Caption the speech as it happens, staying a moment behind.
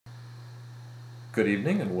Good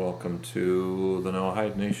evening and welcome to the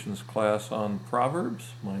Noahide Nations class on Proverbs.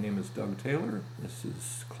 My name is Doug Taylor. This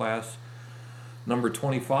is class number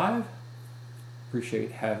 25.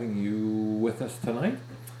 Appreciate having you with us tonight.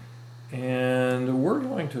 And we're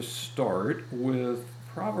going to start with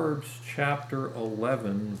Proverbs chapter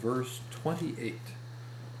 11, verse 28.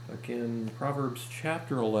 Again, Proverbs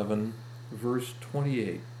chapter 11, verse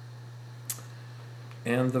 28.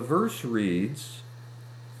 And the verse reads,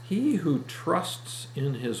 "He who trusts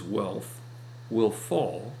in his wealth will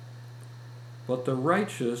fall, but the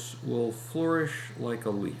righteous will flourish like a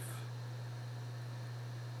leaf."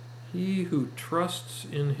 He who trusts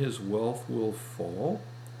in his wealth will fall,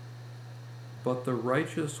 but the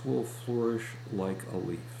righteous will flourish like a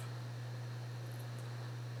leaf.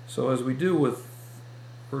 So as we do with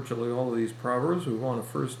virtually all of these proverbs, we want to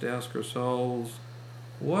first ask ourselves,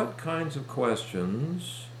 what kinds of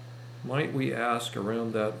questions might we ask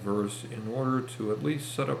around that verse in order to at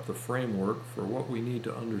least set up the framework for what we need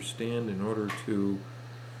to understand in order to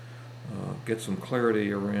get some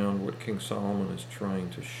clarity around what King Solomon is trying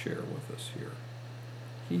to share with us here.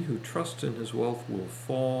 He who trusts in his wealth will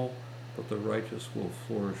fall, but the righteous will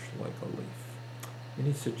flourish like a leaf.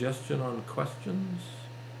 Any suggestion on questions?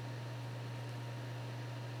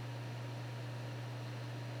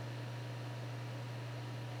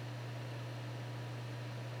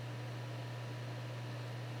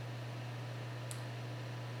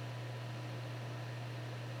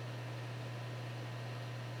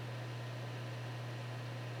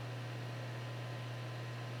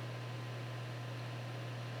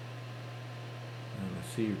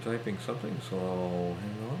 I see you typing something, so I'll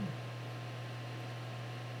hang on.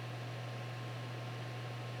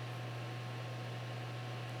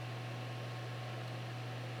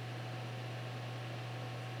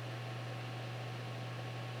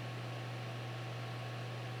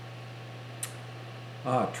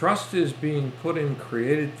 Trust is being put in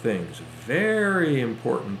created things. Very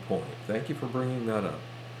important point. Thank you for bringing that up.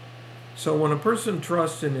 So when a person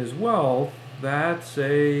trusts in his wealth, that's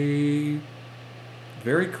a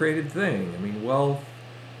very created thing. I mean, wealth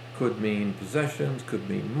could mean possessions, could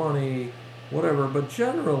mean money, whatever, but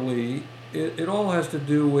generally it all has to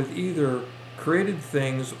do with either created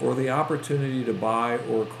things or the opportunity to buy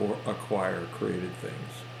or acquire created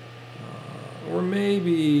things. Or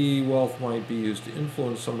maybe wealth might be used to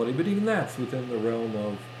influence somebody, but even that's within the realm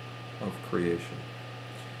of creation.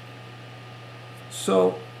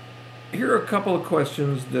 So here are a couple of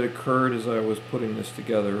questions that occurred as I was putting this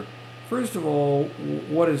together. First of all,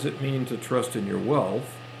 what does it mean to trust in your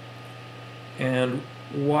wealth? And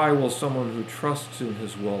why will someone who trusts in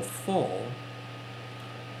his wealth fall?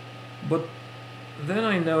 But then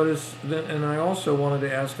I noticed, and I also wanted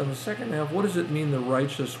to ask on the second half, what does it mean the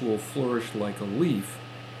righteous will flourish like a leaf?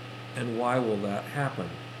 And why will that happen?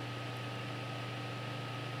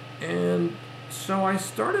 And so I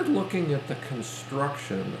started looking at the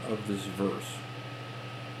construction of this verse.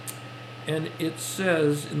 And it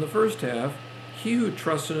says in the first half, he who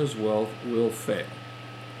trusts in his wealth will fail.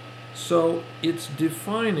 So it's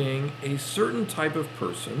defining a certain type of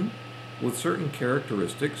person with certain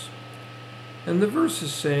characteristics. And the verse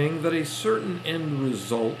is saying that a certain end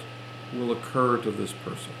result will occur to this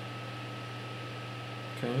person.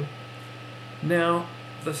 Okay? Now,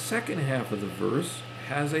 the second half of the verse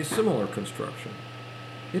has a similar construction.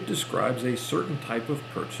 It describes a certain type of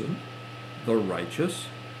person, the righteous,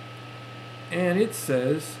 and it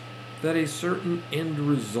says that a certain end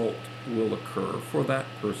result will occur for that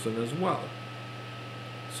person as well.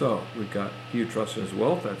 So we've got he who trusts in his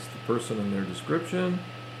wealth, that's the person in their description,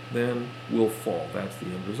 then will fall, that's the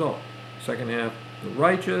end result. Second half, the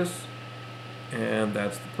righteous, and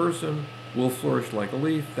that's the person, will flourish like a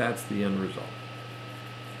leaf, that's the end result.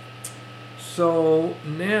 So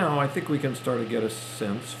now I think we can start to get a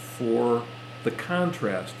sense for the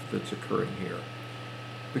contrast that's occurring here.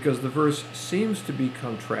 Because the verse seems to be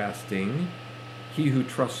contrasting he who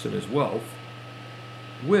trusts in his wealth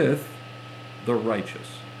with the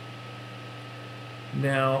righteous.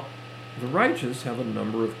 Now, the righteous have a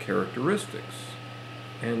number of characteristics.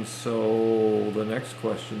 And so the next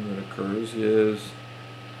question that occurs is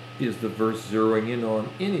the verse zeroing in on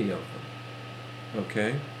any of them?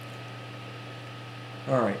 Okay?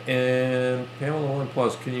 All right, and Pamela 1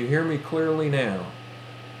 Plus, can you hear me clearly now?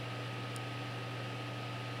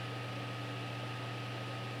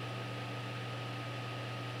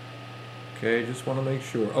 Okay, just want to make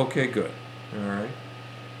sure. Okay, good. All right.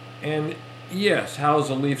 And yes, how is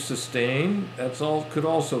a leaf sustained? That's all. Could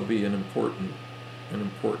also be an important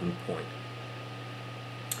point.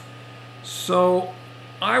 So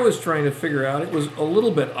I was trying to figure out, it was a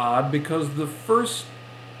little bit odd because the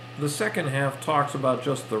second half talks about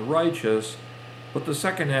just the righteous, but the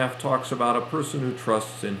second half talks about a person who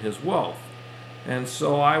trusts in his wealth. And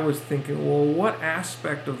so I was thinking, well, what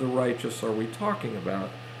aspect of the righteous are we talking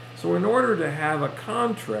about? So in order to have a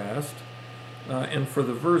contrast, and for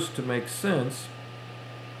the verse to make sense,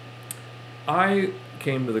 I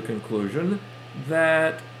came to the conclusion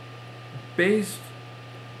that based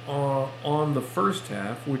on the first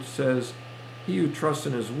half, which says, he who trusts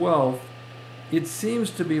in his wealth, it seems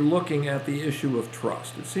to be looking at the issue of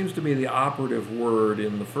trust. It seems to be the operative word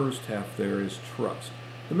in the first half there is trust.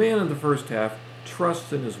 The man in the first half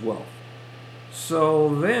trusts in his wealth.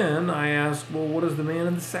 So then I ask, well, what does the man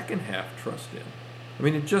in the second half trust in? I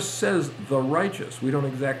mean, it just says the righteous. We don't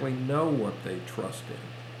exactly know what they trust in.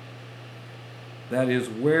 That is,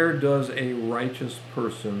 where does a righteous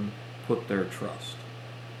person put their trust?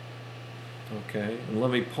 Okay, and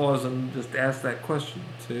let me pause and just ask that question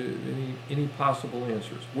to any possible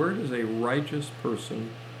answers. Where does a righteous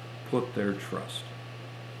person put their trust?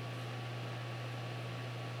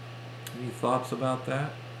 Any thoughts about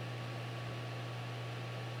that?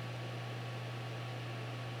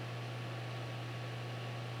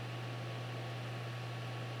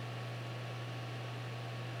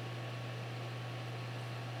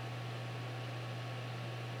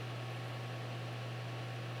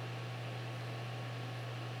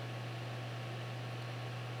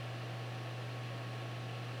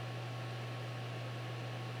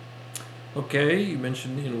 Okay, you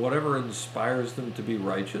mentioned in whatever inspires them to be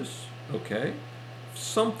righteous. Okay,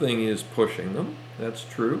 something is pushing them. That's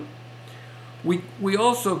true. We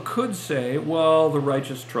also could say, well, the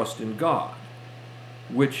righteous trust in God,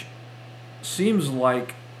 which seems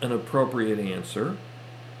like an appropriate answer,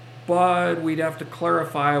 but we'd have to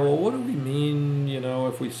clarify, well, what do we mean,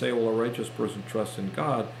 if we say, well, a righteous person trusts in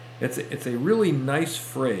God? It's a really nice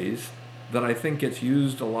phrase that I think gets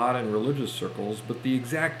used a lot in religious circles, but the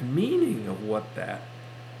exact meaning of what that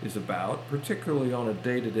is about, particularly on a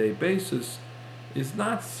day-to-day basis, is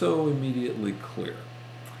not so immediately clear.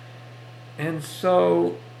 And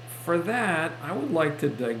so, for that, I would like to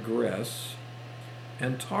digress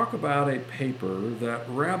and talk about a paper that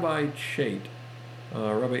Rabbi Chait,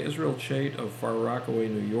 Rabbi Israel Chait of Far Rockaway,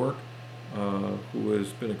 New York, who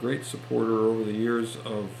has been a great supporter over the years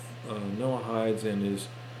of Noahides and is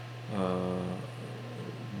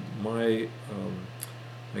my,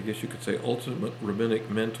 I guess you could say, ultimate rabbinic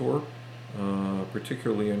mentor,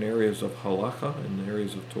 particularly in areas of halacha and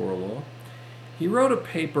areas of Torah law. He wrote a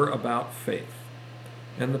paper about faith,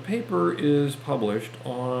 and the paper is published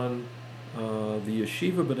on the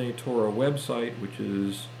Yeshiva B'nai Torah website, which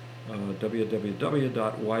is www.ybt.org,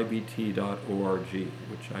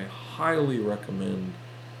 which I highly recommend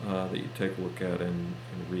that you take a look at and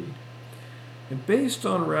read. And based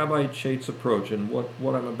on Rabbi Chait's approach, and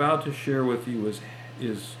what I'm about to share with you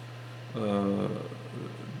is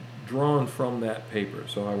drawn from that paper,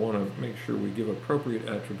 so I want to make sure we give appropriate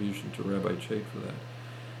attribution to Rabbi Chait for that.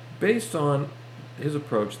 Based on his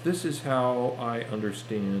approach, this is how I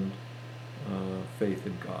understand faith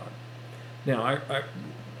in God. Now, I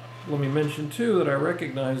let me mention too that I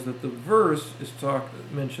recognize that the verse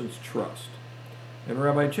mentions trust, and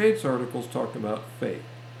Rabbi Chait's articles talk about faith.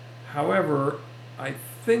 However, I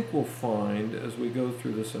think we'll find as we go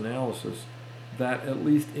through this analysis that at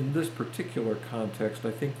least in this particular context,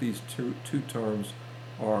 I think these two terms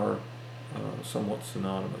are somewhat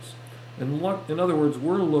synonymous. In other words,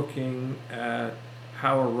 we're looking at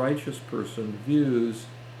how a righteous person views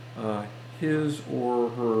his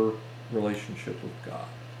or her relationship with God.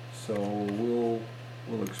 So we'll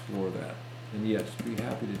explore that. And yes, be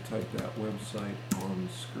happy to type that website on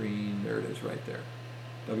the screen. There it is right there.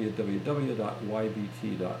 www.ybt.org.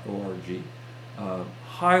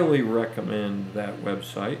 Highly recommend that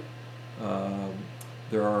website.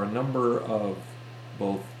 There are a number of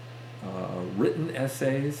both written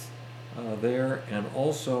essays there and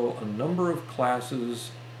also a number of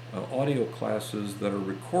classes, audio classes that are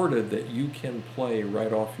recorded that you can play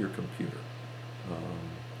right off your computer.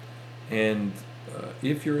 And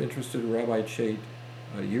if you're interested, Rabbi Chait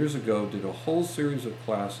years ago did a whole series of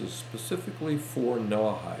classes specifically for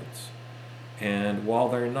Noahides. And while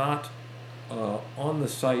they're not on the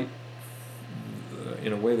site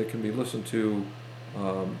in a way that can be listened to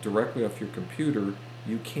directly off your computer,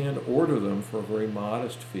 you can order them for a very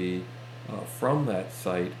modest fee from that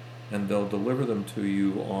site, and they'll deliver them to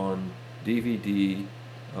you on DVD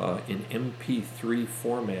in MP3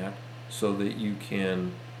 format so that you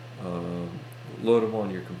can load them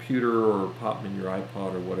on your computer or pop them in your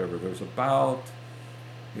iPod or whatever. There's about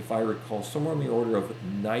if I recall, somewhere on the order of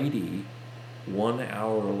 90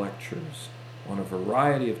 one-hour lectures on a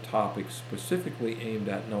variety of topics specifically aimed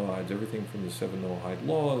at Noahides, everything from the 7 Noahide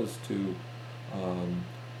laws to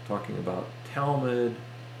talking about Talmud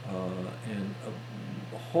and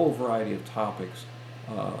a whole variety of topics.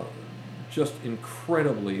 Just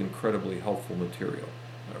incredibly, incredibly helpful material.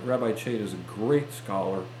 Rabbi Chait is a great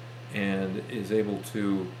scholar and is able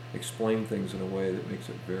to explain things in a way that makes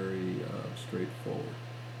it very straightforward.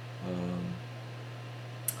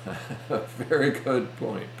 Very good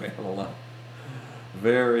point, Pamela.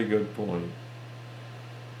 Very good point.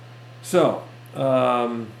 So,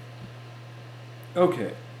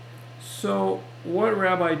 okay. So, what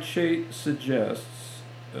Rabbi Chait suggests,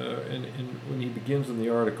 when he begins in the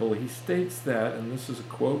article, he states that, and this is a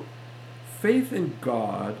quote, "Faith in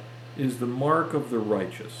God is the mark of the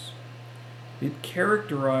righteous. It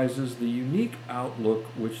characterizes the unique outlook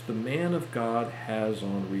which the man of God has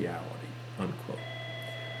on reality," unquote.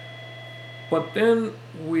 But then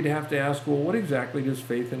we'd have to ask, well, what exactly does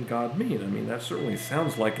faith in God mean? I mean, that certainly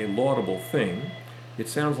sounds like a laudable thing. It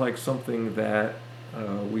sounds like something that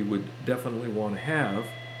we would definitely want to have.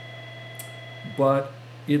 But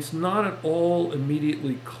it's not at all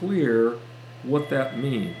immediately clear what that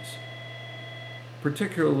means,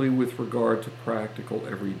 particularly with regard to practical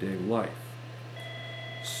everyday life.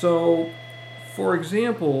 So, for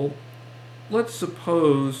example, let's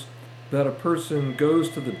suppose that a person goes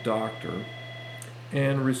to the doctor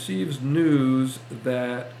and receives news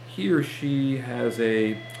that he or she has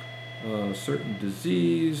a certain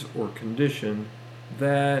disease or condition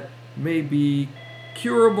that may be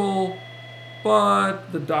curable,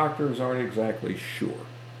 but the doctors aren't exactly sure.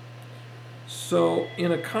 So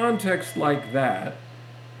in a context like that,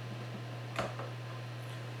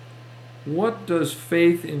 what does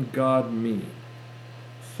faith in God mean?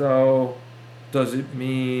 So does it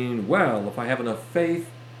mean, well, if I have enough faith,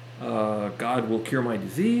 God will cure my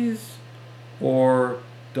disease? Or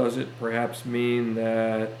does it perhaps mean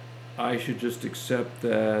that I should just accept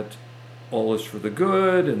that all is for the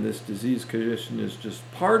good and this disease condition is just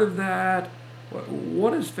part of that?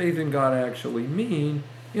 What does faith in God actually mean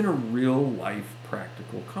in a real life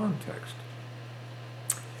practical context?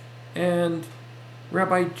 And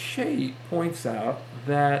Rabbi Chait points out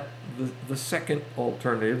that the second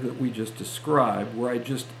alternative that we just described, where I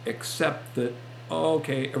just accept that,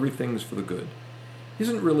 okay, everything's for the good,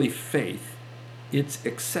 isn't really faith, it's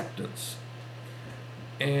acceptance.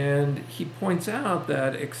 And he points out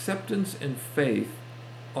that acceptance and faith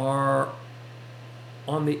are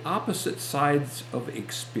on the opposite sides of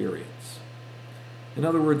experience. In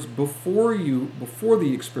other words, before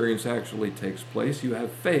the experience actually takes place, you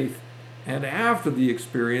have faith, and after the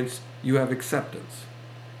experience, you have acceptance.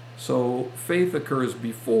 So faith occurs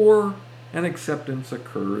before, and acceptance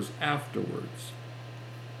occurs afterwards.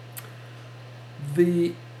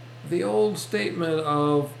 The old statement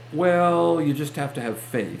of, well, you just have to have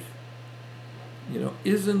faith,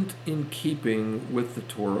 isn't in keeping with the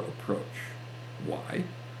Torah approach. Why?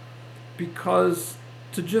 Because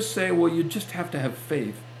to just say, well, you just have to have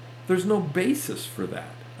faith, there's no basis for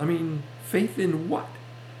that. I mean, faith in what?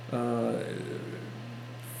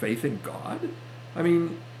 Faith in God? I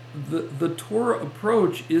mean, the Torah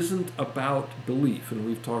approach isn't about belief, and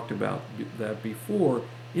we've talked about that before.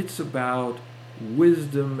 It's about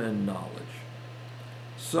wisdom and knowledge.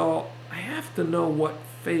 So I have to know what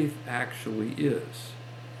faith actually is,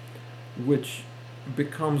 which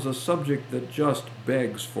becomes a subject that just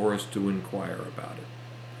begs for us to inquire about it.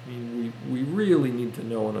 I mean, we really need to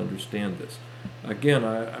know and understand this. Again,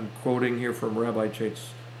 I'm quoting here from Rabbi Chait's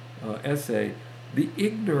essay, "The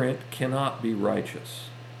ignorant cannot be righteous.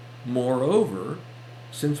 Moreover,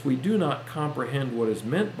 since we do not comprehend what is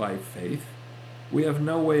meant by faith, we have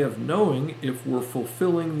no way of knowing if we're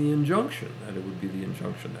fulfilling the injunction," that it would be the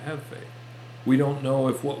injunction to have faith. "We don't know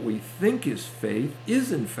if what we think is faith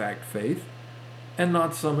is in fact faith, and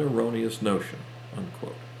not some erroneous notion,"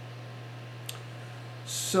 unquote.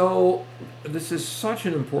 So this is such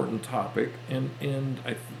an important topic, and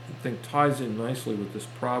I think ties in nicely with this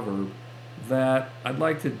proverb, that I'd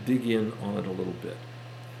like to dig in on it a little bit.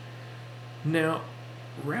 Now,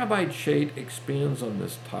 Rabbi Chait expands on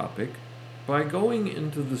this topic by going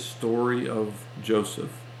into the story of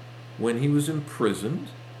Joseph when he was imprisoned.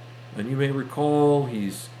 And you may recall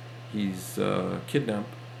he's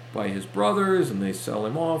kidnapped by his brothers, and they sell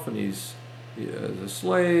him off, and he's as a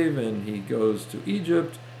slave, and he goes to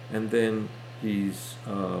Egypt, and then he's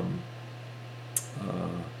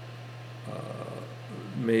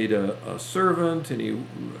made a servant, and he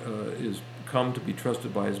is come to be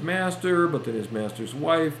trusted by his master, but then his master's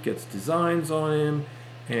wife gets designs on him,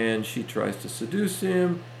 and she tries to seduce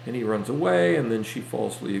him, and he runs away, and then she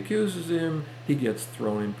falsely accuses him. He gets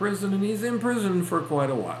thrown in prison, and he's in prison for quite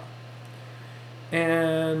a while.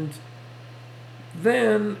 And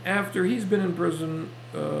then, after he's been in prison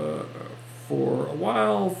for a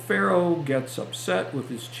while, Pharaoh gets upset with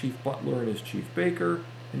his chief butler and his chief baker,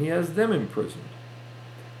 and he has them imprisoned.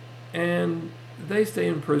 And they stay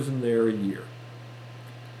in prison there a year.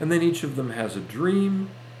 And then each of them has a dream,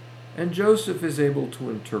 and Joseph is able to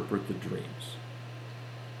interpret the dreams.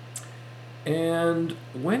 And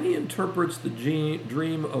when he interprets the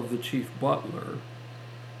dream of the chief butler,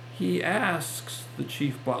 he asks the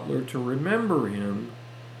chief butler to remember him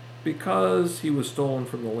because he was stolen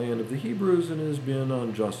from the land of the Hebrews and has been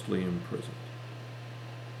unjustly imprisoned.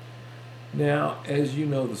 Now, as you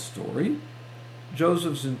know the story,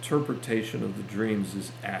 Joseph's interpretation of the dreams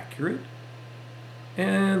is accurate,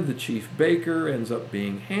 and the chief baker ends up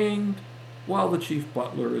being hanged while the chief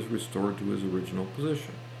butler is restored to his original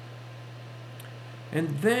position.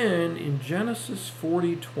 And then in Genesis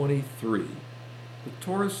 40:23, the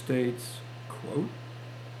Torah states, quote,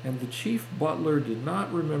 "And the chief butler did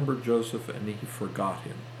not remember Joseph, and he forgot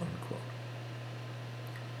him," unquote.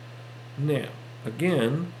 Now,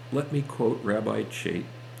 again, let me quote Rabbi Chait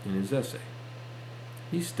in his essay.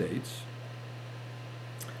 He states,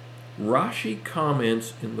 Rashi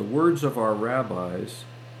comments in the words of our rabbis,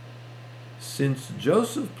 since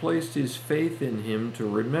Joseph placed his faith in him to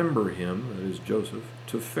remember him, that is Joseph,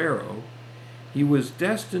 to Pharaoh, he was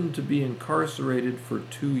destined to be incarcerated for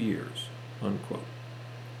 2 years, unquote.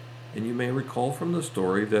 And you may recall from the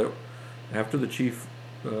story that after the chief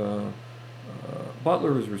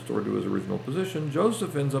butler is restored to his original position,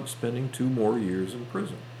 Joseph ends up spending 2 more years in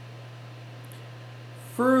prison.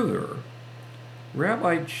 Further,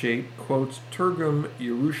 Rabbi Chait quotes Targum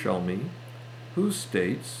Yerushalmi, who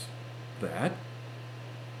states that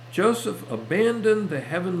Joseph abandoned the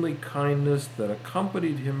heavenly kindness that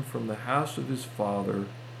accompanied him from the house of his father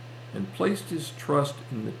and placed his trust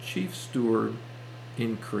in the chief steward,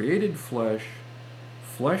 in created flesh,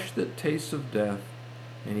 flesh that tastes of death,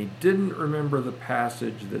 and he didn't remember the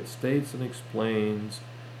passage that states and explains,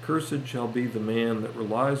 "Cursed shall be the man that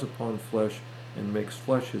relies upon flesh and makes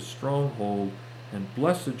flesh his stronghold, and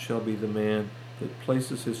blessed shall be the man that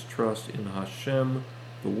places his trust in Hashem,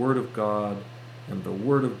 the Word of God, and the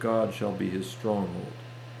Word of God shall be his stronghold."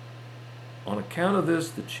 On account of this,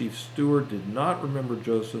 the chief steward did not remember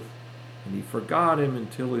Joseph, and he forgot him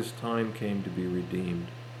until his time came to be redeemed,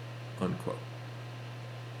 unquote.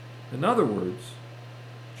 In other words,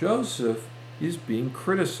 Joseph is being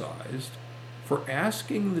criticized for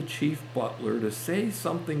asking the chief butler to say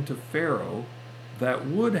something to Pharaoh that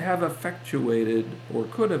would have effectuated or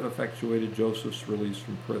could have effectuated Joseph's release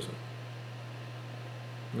from prison.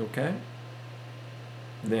 Okay?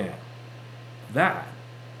 Now, that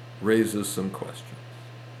raises some questions.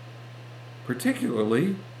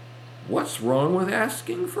 Particularly, what's wrong with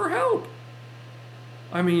asking for help?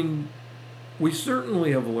 I mean, we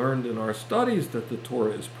certainly have learned in our studies that the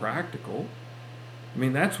Torah is practical. I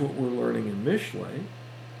mean, that's what we're learning in Mishlei.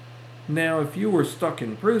 Now, if you were stuck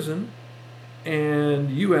in prison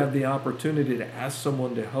and you had the opportunity to ask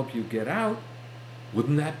someone to help you get out,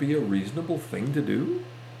 wouldn't that be a reasonable thing to do?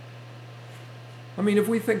 I mean, if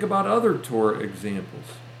we think about other Torah examples,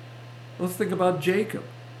 let's think about Jacob.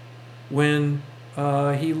 When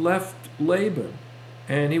he left Laban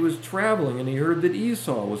and he was traveling and he heard that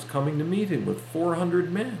Esau was coming to meet him with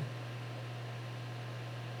 400 men.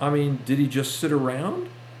 I mean, did he just sit around?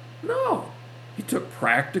 No. He took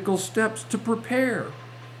practical steps to prepare.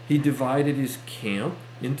 He divided his camp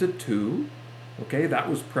into 2. Okay, that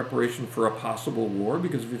was preparation for a possible war,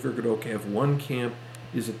 because if you figured, okay, if one camp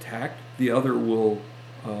is attacked, the other will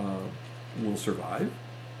survive.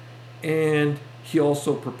 And he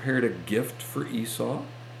also prepared a gift for Esau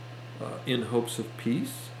in hopes of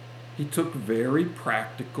peace. He took very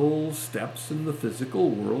practical steps in the physical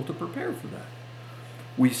world to prepare for that.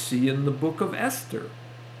 We see in the book of Esther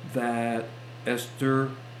that Esther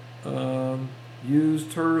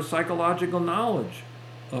used her psychological knowledge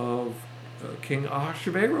of King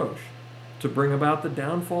Ahasuerus to bring about the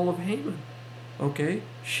downfall of Haman. Okay?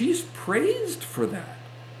 She's praised for that.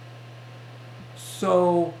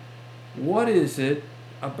 So, what is it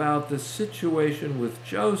about the situation with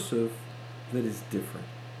Joseph that is different?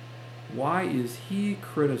 Why is he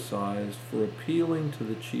criticized for appealing to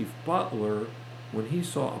the chief butler when he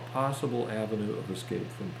saw a possible avenue of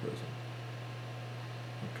escape from prison?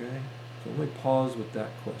 Okay? So let me pause with that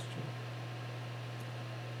question.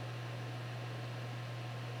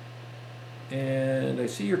 And I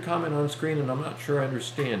see your comment on screen, and I'm not sure I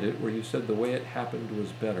understand it, where you said the way it happened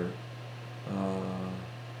was better.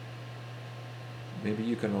 Maybe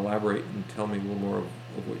you can elaborate and tell me a little more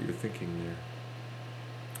of what you're thinking there.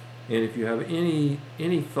 And if you have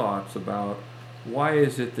any thoughts about why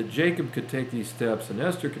is it that Jacob could take these steps and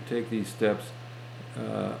Esther could take these steps,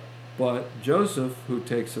 but Joseph, who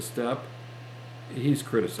takes a step, he's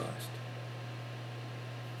criticized.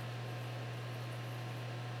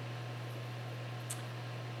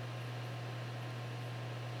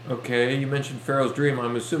 Okay, you mentioned Pharaoh's dream.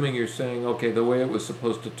 I'm assuming you're saying, okay, the way it was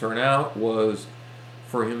supposed to turn out was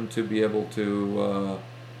for him to be able to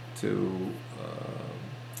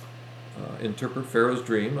interpret Pharaoh's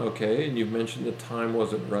dream. Okay, and you've mentioned the time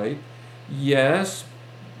wasn't right. Yes,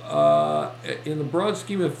 in the broad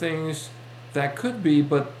scheme of things, that could be,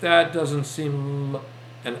 but that doesn't seem,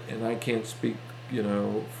 and I can't speak,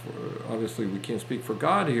 obviously we can't speak for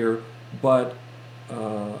God here, but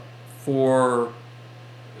for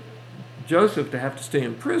Joseph to have to stay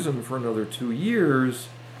in prison for another 2 years,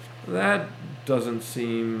 that doesn't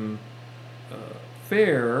seem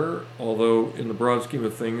fair, although in the broad scheme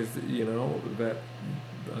of things, that,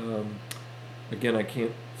 again, I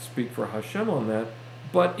can't speak for Hashem on that,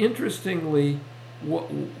 but interestingly,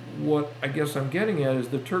 what I guess I'm getting at is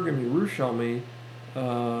the Targum Yerushalmi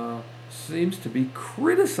seems to be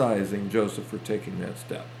criticizing Joseph for taking that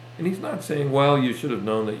step. And he's not saying, well, you should have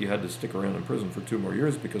known that you had to stick around in prison for 2 more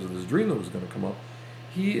years because of this dream that was going to come up.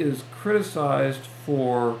 He is criticized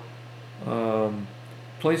for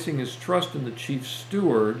placing his trust in the chief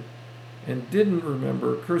steward and didn't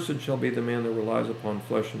remember, cursed shall be the man that relies upon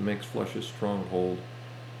flesh and makes flesh his stronghold,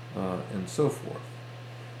 and so forth.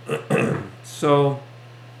 So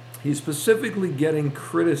he's specifically getting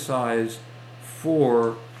criticized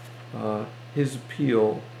for his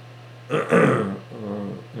appeal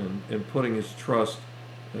and putting his trust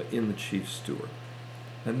in the chief steward.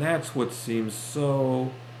 And that's what seems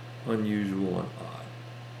so unusual and odd.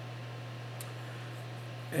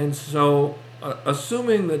 And so,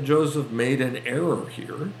 assuming that Joseph made an error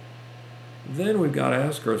here, then we've got to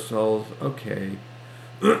ask ourselves, okay,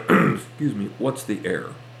 excuse me, what's the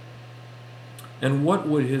error? And what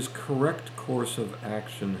would his correct course of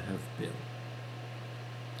action have been?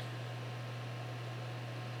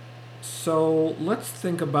 So let's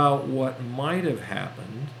think about what might have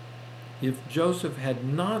happened if Joseph had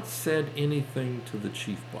not said anything to the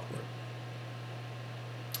chief butler.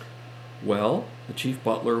 Well, the chief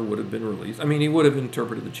butler would have been released. I mean, he would have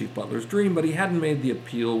interpreted the chief butler's dream, but he hadn't made the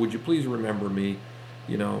appeal. Would you please remember me,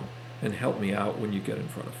 and help me out when you get in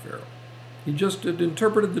front of Pharaoh? He just had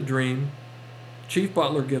interpreted the dream. Chief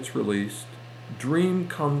butler gets released.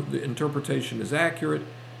 The interpretation is accurate.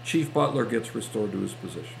 Chief butler gets restored to his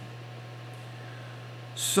position.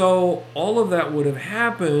 So all of that would have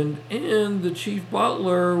happened, and the chief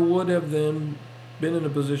butler would have then been in a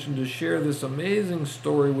position to share this amazing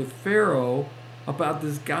story with Pharaoh about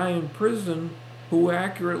this guy in prison who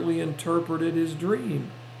accurately interpreted his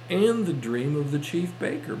dream and the dream of the chief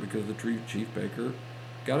baker, because the chief baker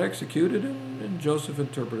got executed, and Joseph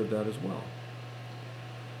interpreted that as well.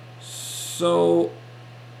 So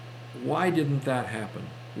why didn't that happen?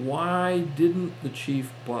 Why didn't the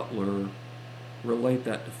chief butler relate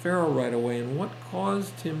that to Pharaoh right away, and what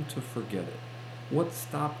caused him to forget it? What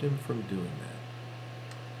stopped him from doing that?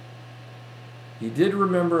 He did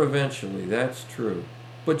remember eventually, that's true.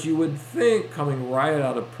 But you would think, coming right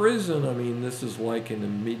out of prison, I mean, this is like an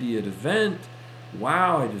immediate event.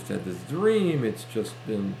 Wow, I just had this dream. It's just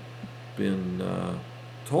been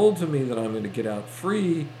told to me that I'm going to get out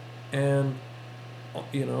free, and,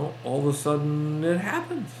 all of a sudden it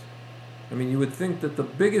happens. I mean, you would think that the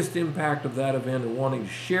biggest impact of that event and wanting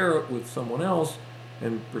to share it with someone else,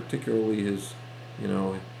 and particularly his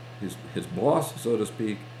boss, so to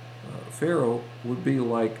speak, Pharaoh, would be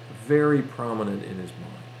like very prominent in his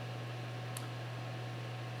mind.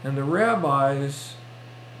 And the rabbis,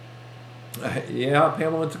 yeah,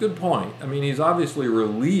 Pamela, it's a good point. I mean, he's obviously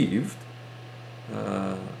relieved.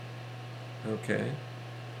 Okay.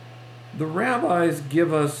 The rabbis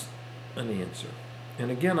give us an answer. And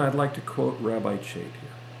again, I'd like to quote Rabbi Chait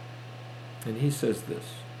here. And he says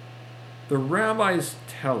this: the rabbis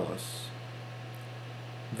tell us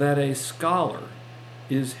that a scholar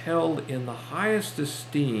is held in the highest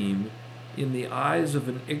esteem in the eyes of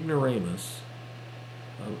an ignoramus,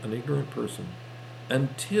 an ignorant person,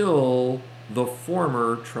 until the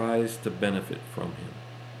former tries to benefit from him.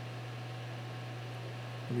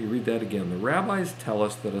 Let me read that again. The rabbis tell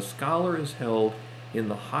us that a scholar is held in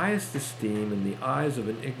the highest esteem in the eyes of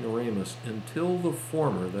an ignoramus until the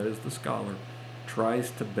former, that is the scholar,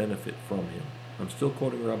 tries to benefit from him. I'm still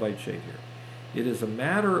quoting Rabbi Chait here. It is a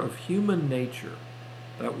matter of human nature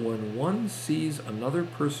that when one sees another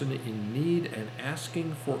person in need and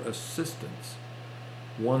asking for assistance,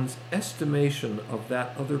 one's estimation of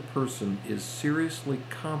that other person is seriously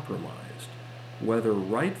compromised, whether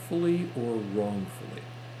rightfully or wrongfully.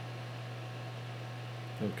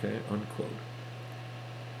 Okay, unquote.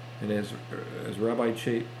 And as Rabbi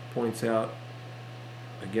Chait points out,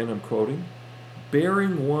 again I'm quoting,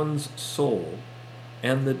 bearing one's soul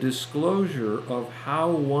and the disclosure of how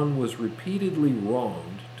one was repeatedly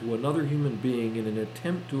wronged to another human being in an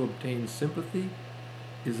attempt to obtain sympathy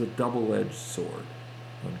is a double-edged sword,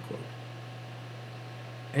 unquote.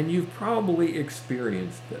 And you've probably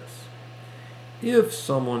experienced this. If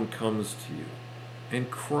someone comes to you and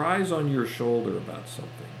cries on your shoulder about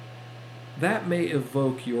something, that may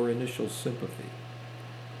evoke your initial sympathy.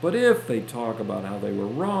 But if they talk about how they were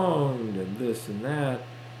wronged and this and that,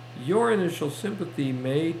 your initial sympathy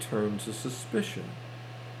may turn to suspicion.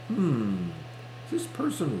 Is this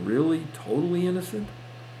person really totally innocent?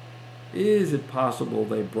 Is it possible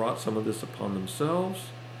they brought some of this upon themselves?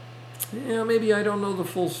 Yeah, maybe I don't know the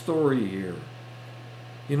full story here.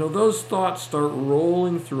 You know, those thoughts start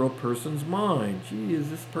rolling through a person's mind. Gee, is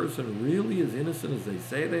this person really as innocent as they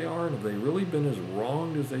say they are? And have they really been as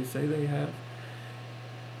wronged as they say they have?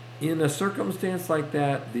 In a circumstance like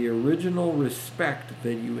that, the original respect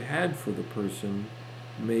that you had for the person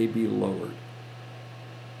may be lowered.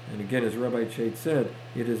 And again, as Rabbi Chait said,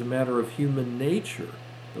 it is a matter of human nature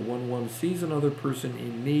that when one sees another person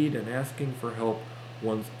in need and asking for help,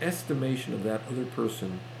 one's estimation of that other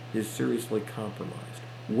person is seriously compromised,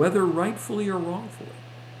 whether rightfully or wrongfully.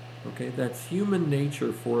 Okay, that's human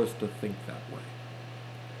nature for us to think that way.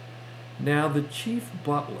 Now, the chief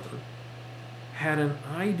butler had an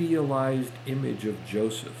idealized image of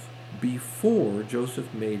Joseph before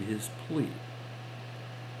Joseph made his plea.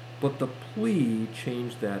 But the plea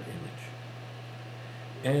changed that image.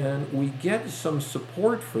 And we get some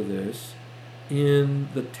support for this in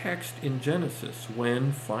the text in Genesis,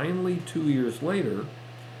 when finally 2 years later,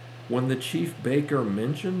 when the chief baker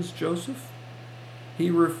mentions Joseph, he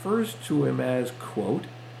refers to him as, quote,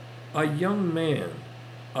 a young man,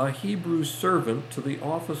 a Hebrew servant to the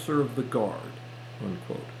officer of the guard,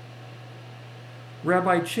 unquote.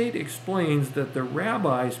 Rabbi Chait explains that the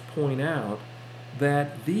rabbis point out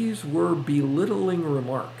that these were belittling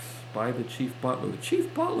remarks by the chief butler. The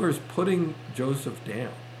chief butler is putting Joseph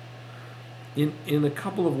down in a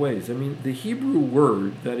couple of ways. I mean, the Hebrew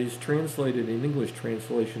word that is translated in English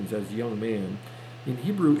translations as young man in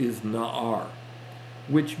Hebrew is na'ar,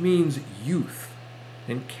 which means youth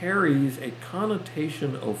and carries a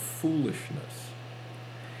connotation of foolishness.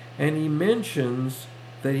 And he mentions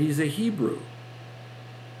that he's a Hebrew,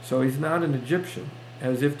 so he's not an Egyptian,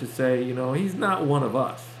 as if to say, you know, he's not one of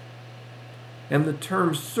us. And the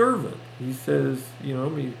term servant, he says, you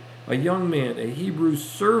know, a young man, a Hebrew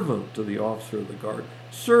servant to the officer of the guard.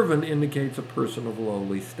 Servant indicates a person of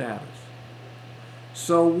lowly status.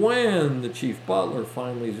 So when the chief butler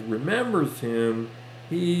finally remembers him,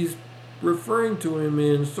 he's referring to him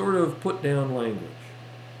in sort of put-down language.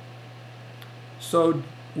 So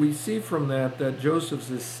we see from that Joseph's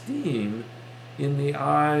esteem in the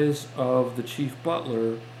eyes of the chief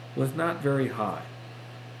butler was not very high,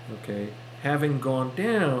 okay, having gone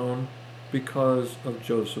down because of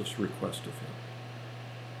Joseph's request of him.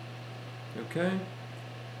 Okay?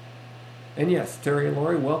 And yes, Terry and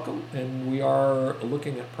Lori, welcome. And we are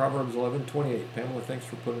looking at Proverbs 11:28. Pamela, thanks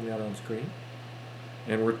for putting that on screen.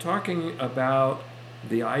 And we're talking about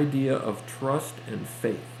the idea of trust and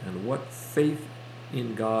faith and what faith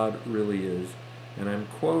in God really is. And I'm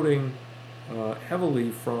quoting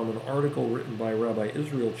heavily from an article written by Rabbi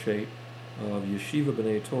Israel Chait of Yeshiva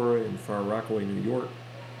B'nai Torah in Far Rockaway, New York,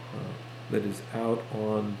 that is out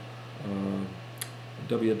on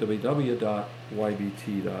www.ybt.org.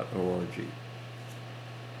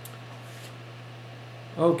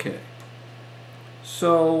 Okay,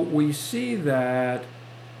 so we see that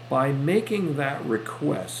by making that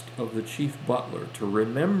request of the chief butler to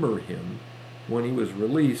remember him when he was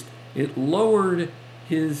released, it lowered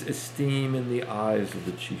his esteem in the eyes of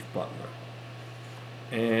the chief butler.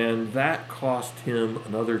 And that cost him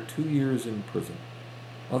another 2 years in prison.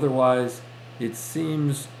 Otherwise, it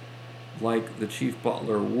seems like the chief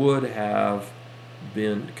butler would have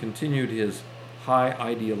continued his high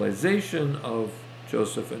idealization of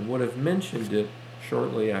Joseph and would have mentioned it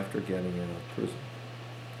shortly after getting out of prison.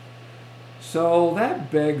 So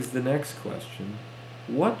that begs the next question.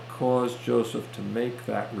 What caused Joseph to make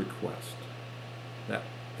that request, that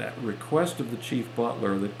that request of the chief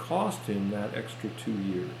butler that cost him that extra 2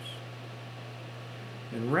 years.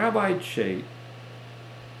 And Rabbi Chait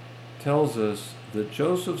tells us that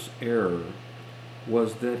Joseph's error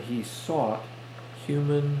was that he sought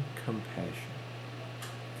human compassion.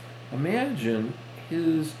 Imagine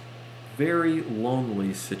his very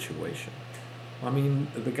lonely situation. I mean,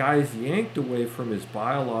 the guy's yanked away from his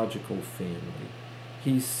biological family.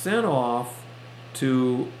 He's sent off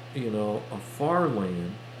to, a far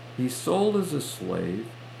land. He's sold as a slave.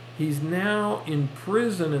 He's now in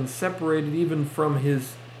prison and separated even from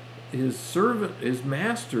his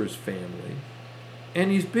master's family.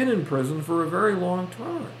 And he's been in prison for a very long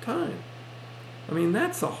time. I mean,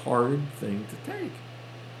 that's a hard thing to take.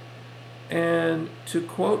 And to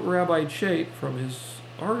quote Rabbi Chait from his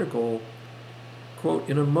article, quote,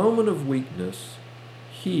 "In a moment of weakness,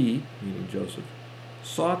 he," meaning Joseph,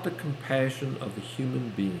 "sought the compassion of the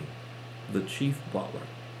human being, the chief butler.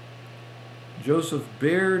 Joseph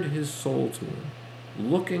bared his soul to him,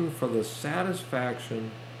 looking for the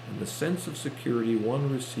satisfaction and the sense of security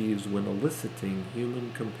one receives when eliciting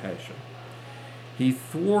human compassion. He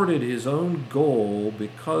thwarted his own goal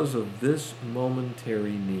because of this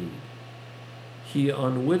momentary need. He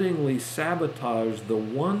unwittingly sabotaged the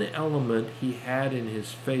one element he had in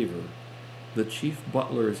his favor, the chief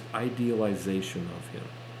butler's idealization of him,"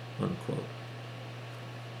 unquote.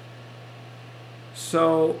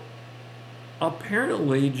 So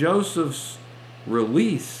apparently Joseph's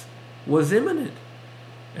release was imminent,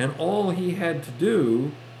 and all he had to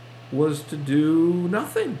do was to do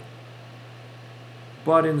nothing.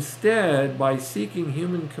 But instead, by seeking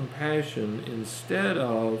human compassion instead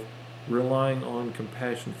of relying on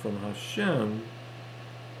compassion from Hashem,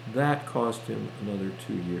 that cost him another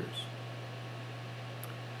 2 years.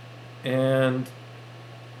 And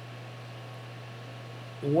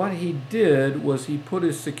what he did was he put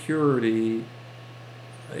his security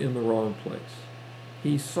in the wrong place.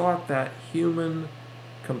 He sought that human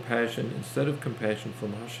compassion instead of compassion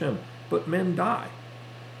from Hashem. But men die.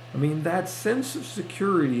 I mean, that sense of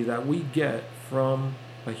security that we get from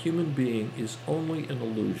a human being is only an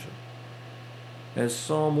illusion. As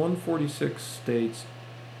Psalm 146 states,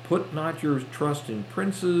 "Put not your trust in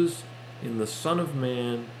princes, in the Son of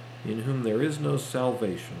Man, in whom there is no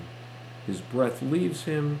salvation. His breath leaves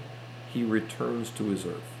him, he returns to his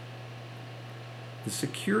earth." The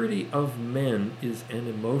security of men is an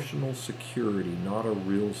emotional security, not a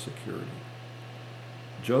real security.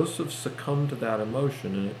 Joseph succumbed to that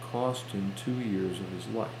emotion, and it cost him 2 years of his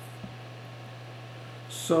life.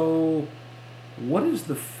 So, what is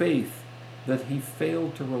the faith that he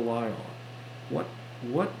failed to rely on?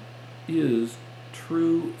 What is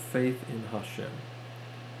true faith in Hashem?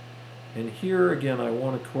 And here again I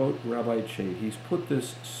want to quote Rabbi Chait. He's put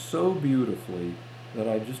this so beautifully that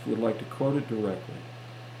I just would like to quote it directly.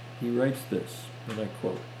 He writes this, and I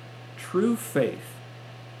quote, "True faith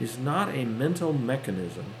is not a mental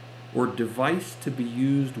mechanism or device to be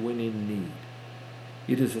used when in need.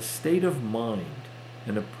 It is a state of mind,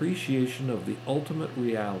 an appreciation of the ultimate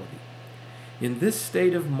reality. In this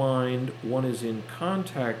state of mind, one is in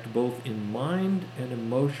contact both in mind and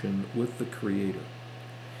emotion with the Creator.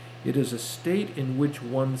 It is a state in which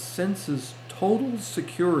one senses total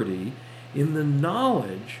security in the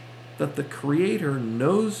knowledge that the Creator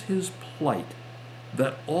knows his plight,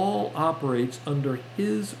 that all operates under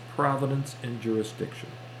his providence and jurisdiction."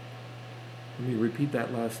 Let me repeat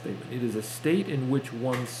that last statement. It is a state in which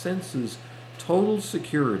one senses total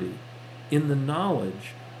security in the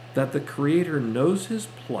knowledge that the Creator knows his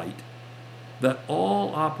plight, that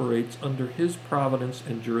all operates under his providence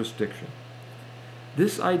and jurisdiction.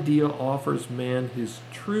 This idea offers man his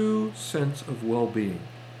true sense of well-being.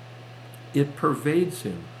 It pervades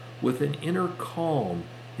him with an inner calm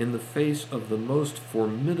in the face of the most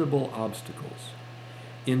formidable obstacles.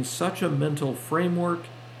 In such a mental framework,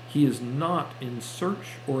 he is not in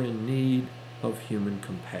search or in need of human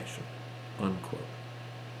compassion." Unquote.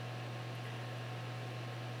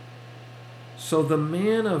 So the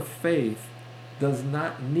man of faith does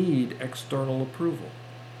not need external approval.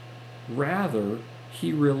 Rather,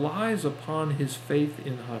 he relies upon his faith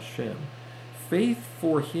in Hashem. Faith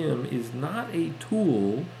for him is not a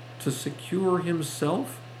tool to secure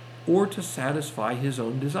himself or to satisfy his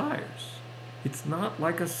own desires. It's not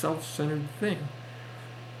like a self-centered thing.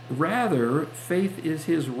 Rather, faith is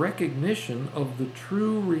his recognition of the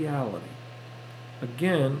true reality.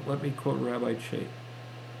 Again, let me quote Rabbi Chait.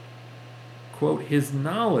 Quote, "His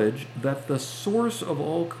knowledge that the source of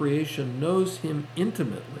all creation knows him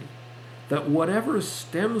intimately, that whatever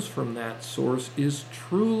stems from that source is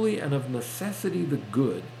truly and of necessity the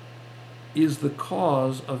good, is the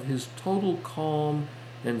cause of his total calm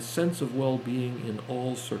and sense of well-being in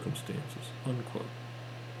all circumstances, unquote.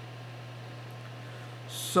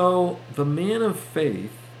 So the man of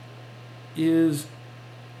faith is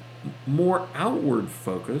more outward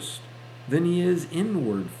focused than he is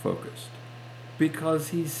inward focused, because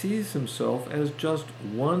he sees himself as just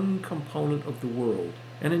one component of the world,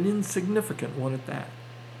 and an insignificant one at that.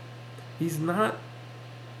 He's not,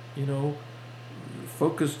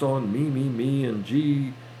 focused on me, and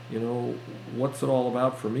gee, what's it all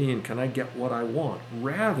about for me, and can I get what I want?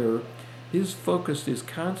 Rather, his focus is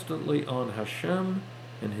constantly on Hashem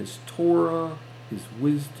and his Torah, his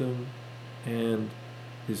wisdom, and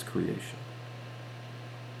his creation.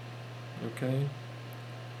 Okay?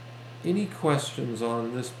 Any questions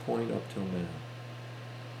on this point up till now?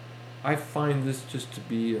 I find this just to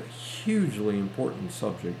be a hugely important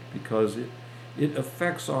subject, because it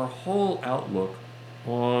affects our whole outlook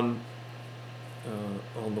on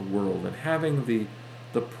the world, and having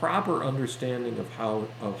the proper understanding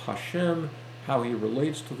of Hashem, how he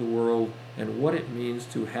relates to the world, and what it means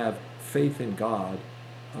to have faith in God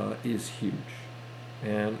is huge.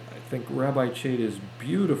 And I think Rabbi Chait is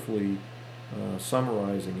beautifully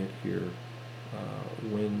summarizing it here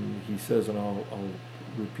when he says, and I'll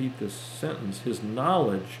repeat this sentence, his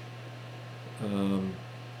knowledge,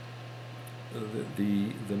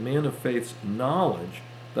 the man of faith's knowledge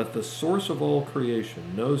that the source of all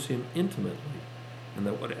creation knows him intimately, and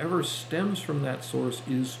that whatever stems from that source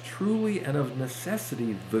is truly and of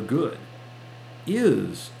necessity the good,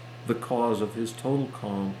 is the cause of his total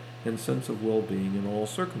calm and sense of well-being in all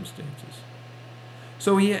circumstances.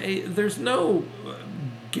 So there's no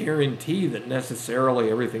guarantee that necessarily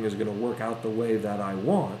everything is going to work out the way that I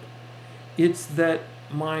want. It's that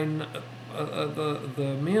the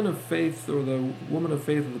man of faith, or the woman of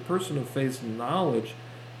faith, or the person of faith's knowledge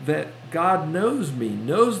that God knows me,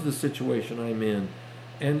 knows the situation I'm in,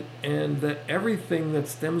 and that everything that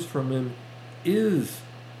stems from him is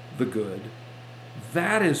the good.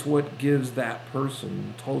 That is what gives that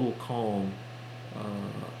person total calm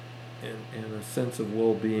and a sense of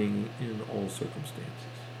well-being in all circumstances.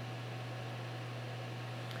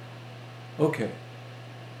 Okay.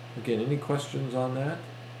 Again, any questions on that?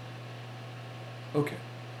 Okay.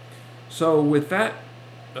 So with that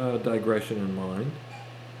digression in mind,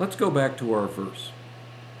 let's go back to our verse.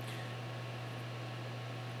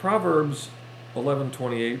 Proverbs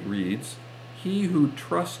 11:28 reads, "He who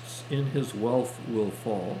trusts in his wealth will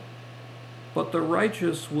fall, but the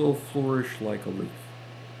righteous will flourish like a leaf."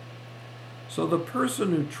 So the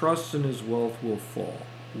person who trusts in his wealth will fall.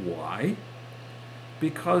 Why?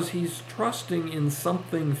 Because he's trusting in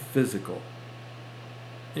something physical.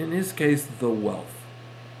 In his case, the wealth.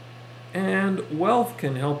 And wealth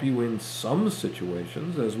can help you in some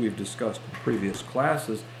situations, as we've discussed in previous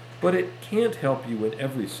classes, but it can't help you in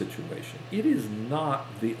every situation. It is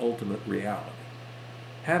not the ultimate reality.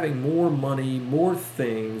 Having more money, more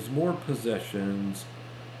things, more possessions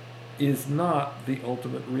is not the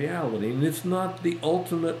ultimate reality, and it's not the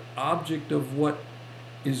ultimate object of what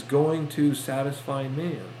is going to satisfy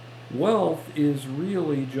man. Wealth is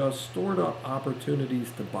really just stored up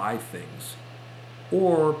opportunities to buy things,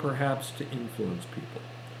 or perhaps to influence people.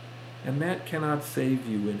 And that cannot save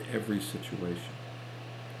you in every situation.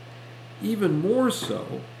 Even more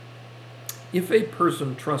so, if a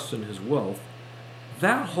person trusts in his wealth,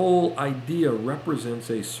 that whole idea represents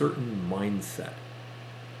a certain mindset.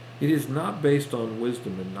 It is not based on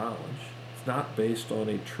wisdom and knowledge. It's not based on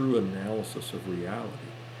a true analysis of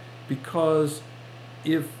reality. Because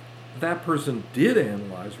if that person did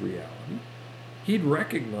analyze reality, he'd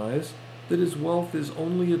recognize that his wealth is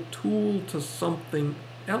only a tool to something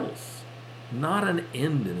else, not an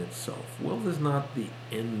end in itself. Wealth is not the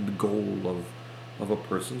end goal of a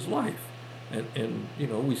person's life. And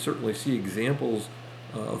we certainly see examples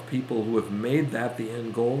of people who have made that the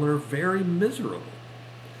end goal and are very miserable.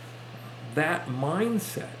 That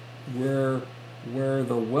mindset where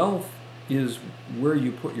the wealth is where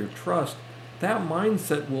you put your trust, that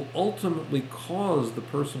mindset will ultimately cause the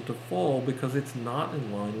person to fall, because it's not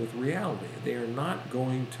in line with reality. They are not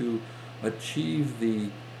going to achieve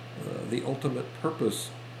the ultimate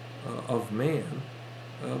purpose of man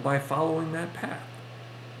by following that path.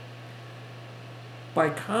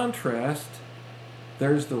 By contrast,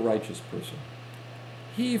 there's the righteous person.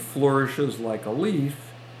 He flourishes like a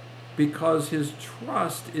leaf because his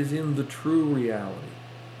trust is in the true reality.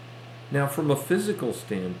 Now, from a physical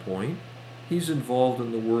standpoint, he's involved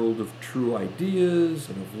in the world of true ideas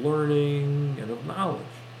and of learning and of knowledge.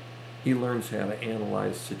 He learns how to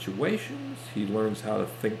analyze situations. He learns how to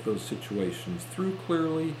think those situations through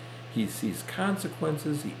clearly. he sees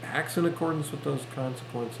consequences, he acts in accordance with those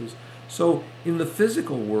consequences. So in the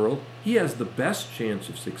physical world, he has the best chance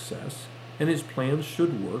of success, and his plans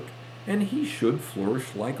should work, and he should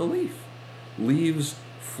flourish like a leaf. Leaves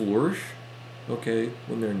flourish, okay,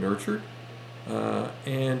 when they're nurtured,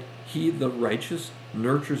 and he, the righteous,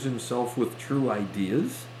 nurtures himself with true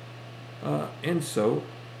ideas, and so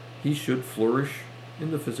he should flourish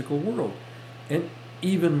in the physical world. And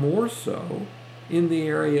even more so, in the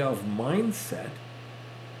area of mindset,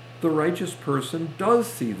 the righteous person does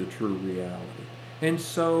see the true reality. And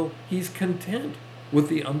so he's content with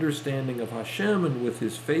the understanding of Hashem and with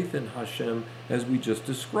his faith in Hashem, as we just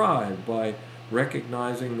described, by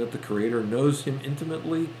recognizing that the Creator knows him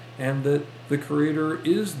intimately and that the Creator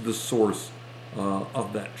is the source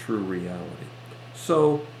of that true reality.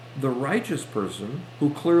 So the righteous person,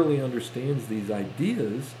 who clearly understands these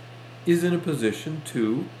ideas, is in a position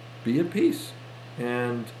to be at peace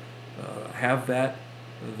and have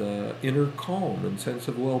the inner calm and sense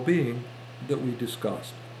of well-being that we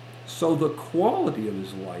discussed. So the quality of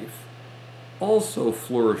his life also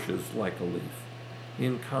flourishes like a leaf,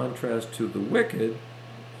 in contrast to the wicked,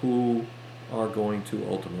 who are going to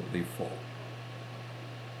ultimately fall.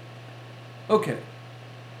 Okay,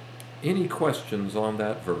 any questions on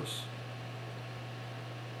that verse?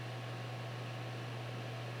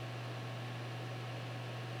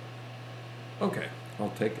 Okay,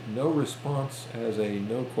 I'll take no response as a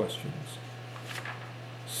no questions.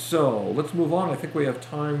 So let's move on. I think we have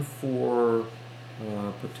time for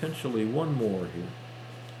potentially one more here.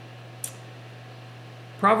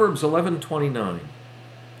 Proverbs 11:29.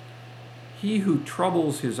 He who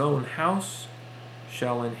troubles his own house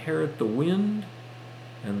shall inherit the wind,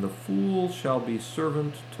 and the fool shall be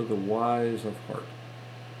servant to the wise of heart.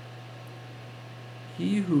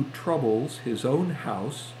 He who troubles his own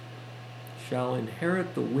house shall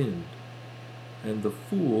inherit the wind, and the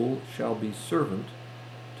fool shall be servant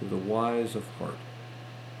to the wise of heart.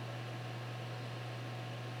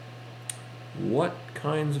 What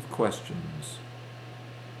kinds of questions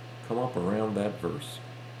come up around that verse?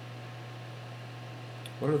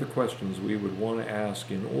 What are the questions we would want to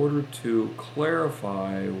ask in order to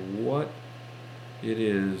clarify what it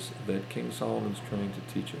is that King Solomon's trying to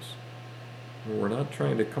teach us? We're not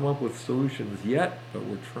trying to come up with solutions yet, but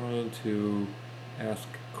we're trying to ask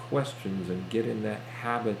questions and get in that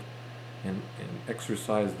habit and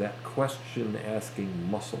exercise that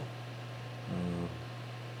question-asking muscle.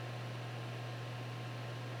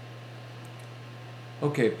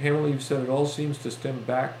 Okay, Pamela, you've said it all seems to stem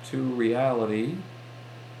back to reality.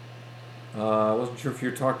 I wasn't sure if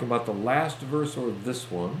you're talking about the last verse or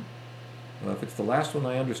this one. If it's the last one,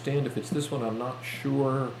 I understand. If it's this one, I'm not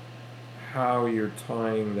sure how you're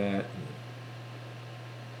tying that.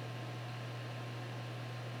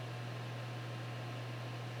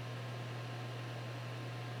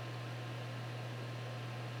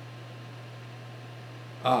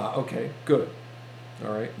 Okay, good.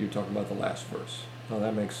 All right, you're talking about the last verse. Oh,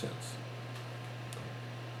 that makes sense.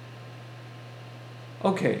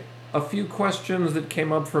 Okay, a few questions that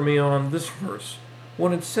came up for me on this verse.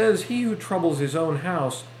 When it says, he who troubles his own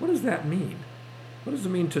house, what does that mean? What does it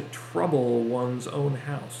mean to trouble one's own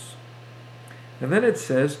house? And then it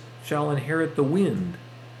says, shall inherit the wind.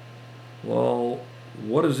 Well,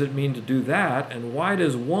 what does it mean to do that, and why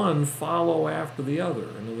does one follow after the other?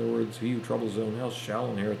 In other words, he who troubles his own house shall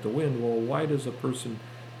inherit the wind. Well, why does a person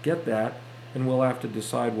get that? And we'll have to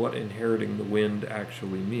decide what inheriting the wind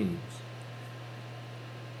actually means.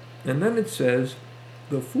 And then it says,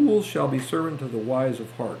 the fool shall be servant to the wise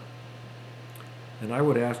of heart. And I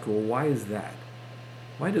would ask, well, why is that?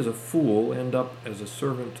 Why does a fool end up as a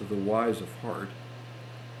servant to the wise of heart?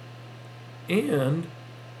 And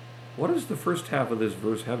what does the first half of this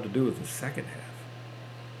verse have to do with the second half?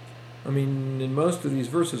 I mean, in most of these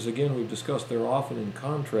verses, again, we've discussed they're often in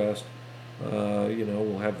contrast.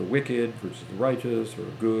 We'll have the wicked versus the righteous, or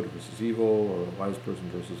good versus evil, or a wise person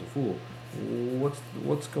versus a fool.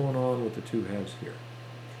 What's going on with the two halves here?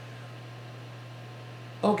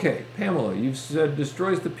 Okay, Pamela, you've said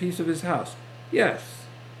destroys the peace of his house. Yes,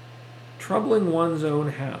 troubling one's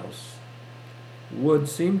own house would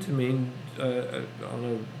seem to mean,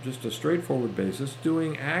 on just a straightforward basis,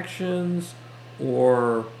 doing actions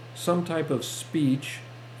or some type of speech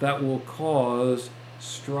that will cause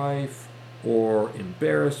strife or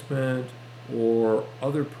embarrassment or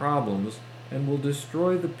other problems and will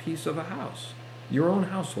destroy the peace of a house, your own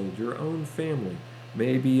household, your own family.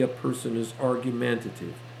 Maybe a person is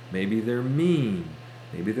argumentative. Maybe they're mean.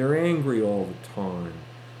 Maybe they're angry all the time.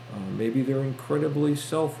 Maybe they're incredibly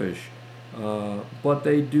selfish. But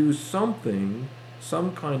they do something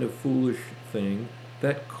some kind of foolish thing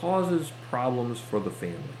that causes problems for the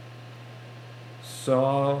family.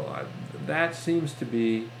 So that seems to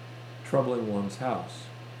be troubling one's house.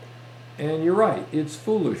 And you're right, it's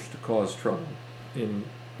foolish to cause trouble in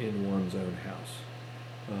one's own house.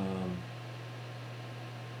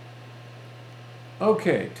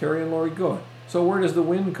 Okay, Terry and Lori, good. So where does the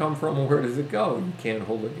wind come from and where does it go? You can't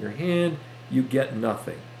hold it in your hand, you get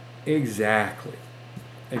nothing. Exactly.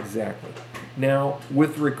 Exactly. Now,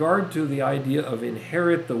 with regard to the idea of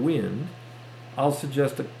inherit the wind, I'll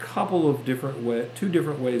suggest a couple of two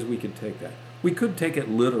different ways we could take that. We could take it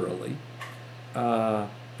literally.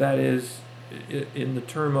 That is, in the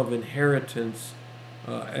term of inheritance,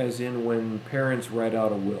 as in when parents write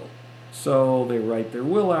out a will. So they write their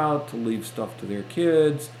will out to leave stuff to their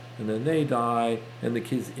kids, and then they die, and the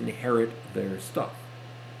kids inherit their stuff.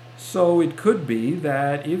 So it could be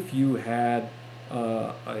that if you had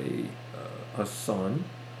a son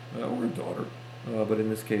or a daughter, but in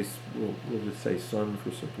this case we'll just say son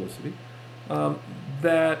for simplicity,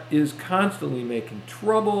 that is constantly making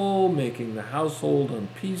trouble, making the household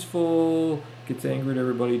unpeaceful, gets angry at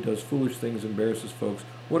everybody, does foolish things, embarrasses folks,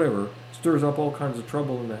 whatever, stirs up all kinds of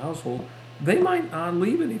trouble in the household, they might not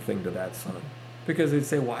leave anything to that son. Because they'd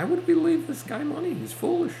say, why would we leave this guy money? He's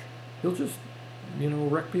foolish. He'll just,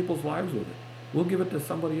 wreck people's lives with it. We'll give it to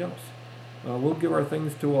somebody else. We'll give our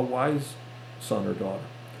things to a wise son or daughter.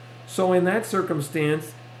 So in that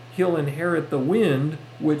circumstance, he'll inherit the wind,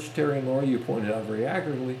 which Terry and Laura, you pointed out very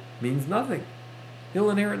accurately, means nothing. He'll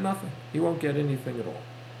inherit nothing. He won't get anything at all.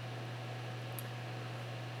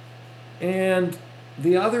 And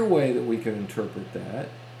the other way that we can interpret that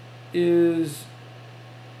is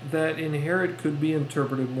that inherit could be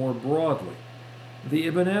interpreted more broadly. The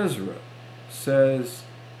Ibn Ezra says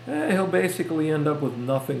he'll basically end up with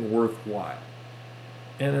nothing worthwhile.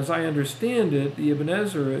 And as I understand it, the Ibn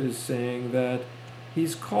Ezra is saying that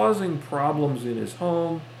he's causing problems in his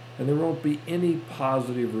home, and there won't be any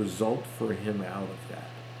positive result for him out of that.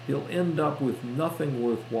 He'll end up with nothing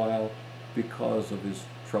worthwhile because of his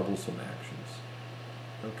troublesome actions.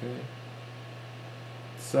 Okay?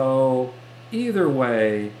 So, either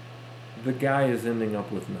way, the guy is ending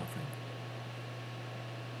up with nothing.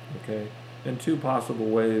 Okay? And two possible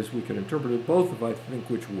ways we could interpret it, both of I think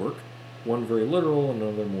which work. One very literal,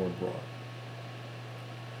 another more broad.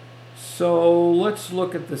 So let's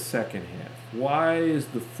look at the second half. Why is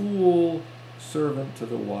the fool servant to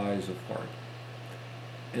the wise of heart?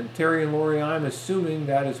 And Terry and Lori, I'm assuming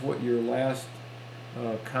that is what your last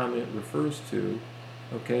comment refers to.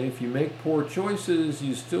 Okay, if you make poor choices,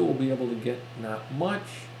 you still will be able to get not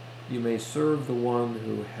much. You may serve the one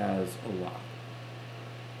who has a lot.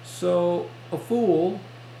 So a fool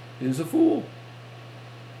is a fool.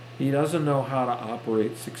 He doesn't know how to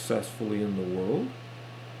operate successfully in the world.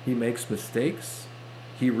 He makes mistakes.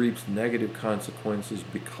 He reaps negative consequences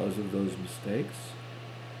because of those mistakes.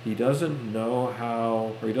 He doesn't know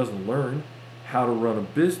how, or he doesn't learn how to run a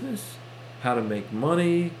business, how to make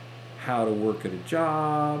money, how to work at a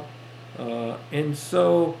job. And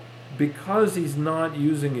so, because he's not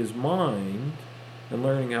using his mind and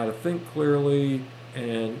learning how to think clearly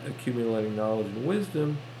and accumulating knowledge and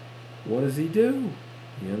wisdom, what does he do?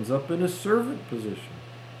 He ends up in a servant position.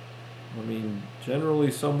 I mean,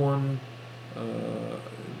 generally someone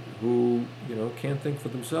who, can't think for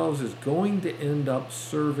themselves is going to end up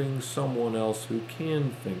serving someone else who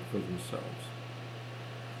can think for themselves.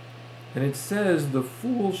 And it says, the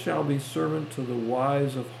fool shall be servant to the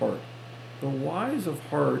wise of heart. The wise of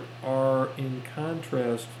heart are in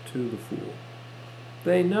contrast to the fool.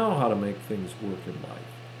 They know how to make things work in life.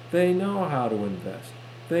 They know how to invest.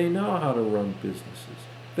 They know how to run businesses.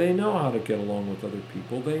 They know how to get along with other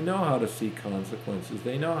people. They know how to see consequences.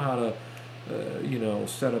 They know how to,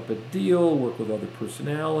 set up a deal, work with other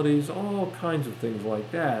personalities, all kinds of things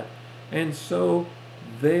like that. And so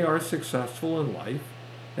they are successful in life,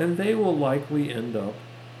 and they will likely end up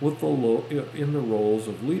with in the roles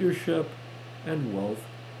of leadership and wealth,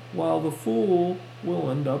 while the fool will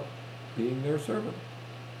end up being their servant.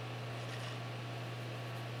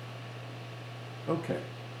 Okay.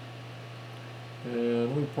 And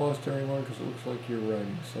let me pause, Terry Mark, because it looks like you're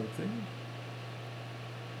writing something.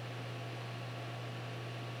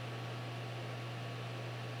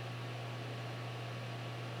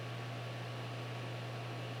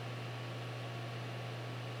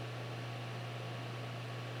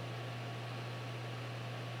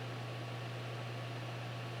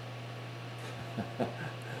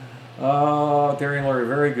 Oh, Terry and Lori,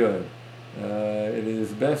 very good. It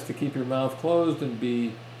is best to keep your mouth closed and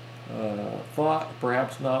be thought,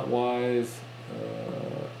 perhaps not wise,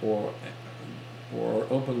 or or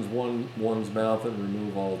opens one's mouth and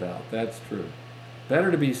remove all doubt. That's true.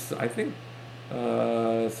 Better to be, I think,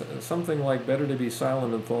 something like better to be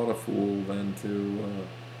silent and thought a fool than to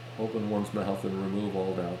open one's mouth and remove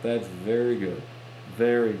all doubt. That's very good.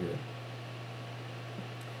 Very good.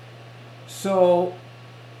 So,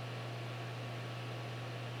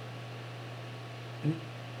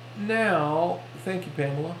 now, thank you,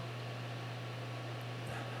 Pamela.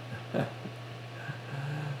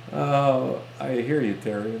 I hear you,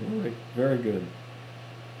 Terry. Very good.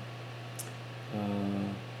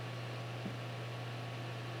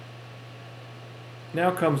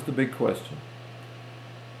 Now comes the big question,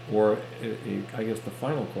 or I guess the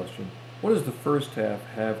final question. What does the first half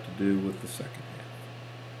have to do with the second half?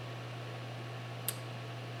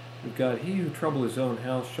 We've got, he who trouble his own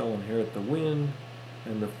house shall inherit the wind,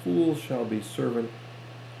 and the fool shall be servant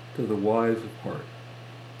to the wise of heart.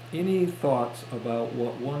 Any thoughts about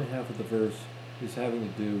what one half of the verse is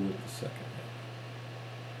having to do with the second half?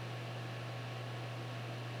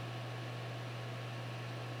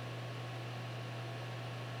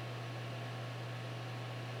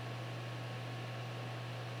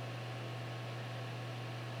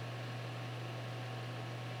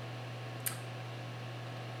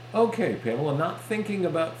 Okay, Pamela, not thinking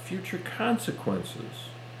about future consequences.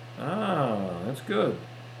 Ah, that's good.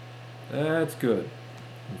 That's good.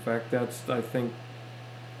 In fact, that's, I think,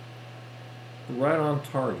 right on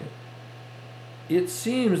target. It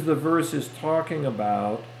seems the verse is talking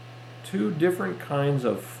about two different kinds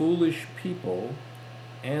of foolish people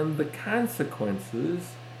and the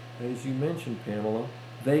consequences, as you mentioned, Pamela,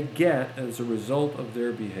 they get as a result of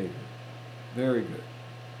their behavior. Very good.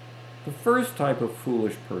 The first type of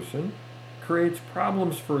foolish person creates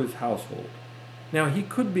problems for his household. Now, he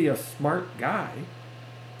could be a smart guy,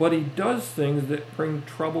 but he does things that bring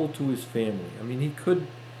trouble to his family. I mean, he could,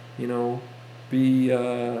 be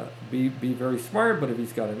very smart, but if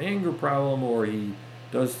he's got an anger problem or he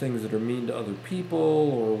does things that are mean to other people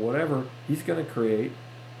or whatever, he's going to create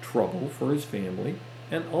trouble for his family,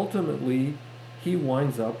 and ultimately he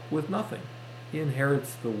winds up with nothing. He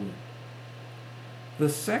inherits the wind. The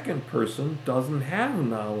second person doesn't have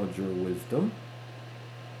knowledge or wisdom,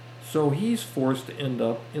 so he's forced to end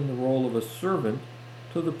up in the role of a servant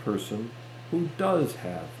to the person who does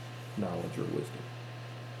have knowledge or wisdom.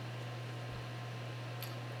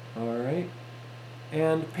 All right.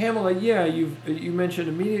 And Pamela, yeah, you mentioned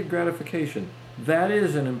immediate gratification. That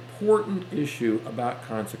is an important issue about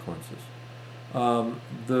consequences.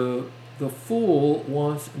 The fool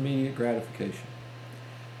wants immediate gratification.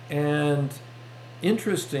 And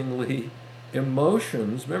interestingly,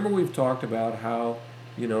 emotions, remember we've talked about how,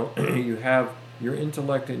 you have your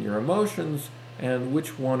intellect and your emotions, and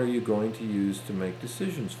which one are you going to use to make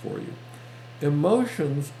decisions for you?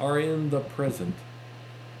 Emotions are in the present.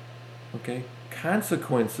 Okay?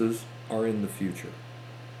 Consequences are in the future.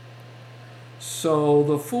 So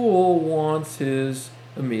the fool wants his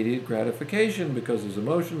immediate gratification because his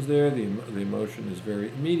emotion's there, the emotion is very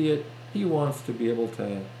immediate. He wants to be able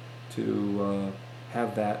to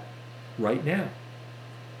have that right now.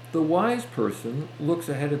 The wise person looks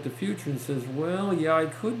ahead at the future and says, well, yeah, I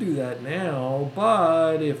could do that now,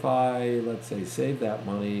 but if I, let's say, save that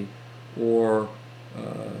money or,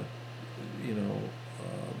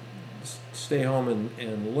 stay home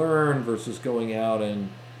and learn versus going out and,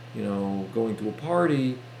 going to a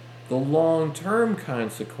party, the long-term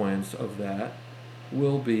consequence of that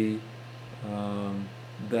will be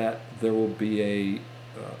that there will be a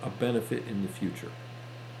benefit in the future.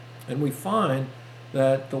 And we find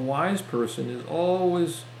that the wise person is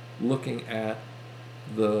always looking at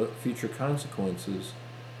the future consequences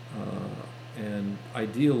and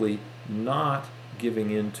ideally not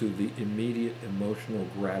giving in to the immediate emotional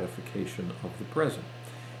gratification of the present.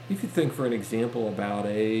 If you think, for an example, about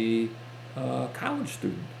a college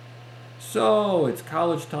student. So it's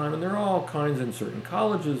college time, and there are all kinds in certain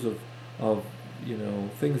colleges of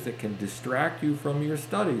things that can distract you from your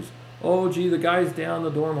studies. Oh, gee, the guys down the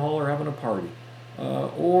dorm hall are having a party.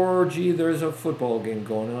 Or, gee, there's a football game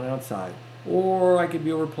going on outside. Or I could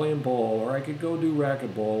be over playing ball, or I could go do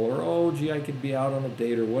racquetball, or, oh, gee, I could be out on a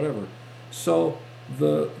date or whatever. So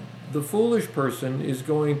the foolish person is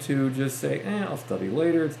going to just say, I'll study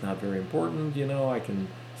later, it's not very important, I can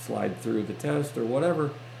slide through the test or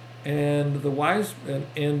whatever. And the wise,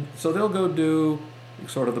 and so they'll go do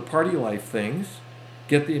sort of the party life things,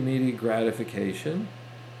 get the immediate gratification,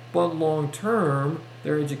 but long term,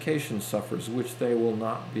 their education suffers, which they will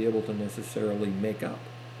not be able to necessarily make up.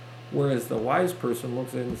 Whereas the wise person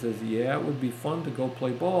looks at it and says, yeah, it would be fun to go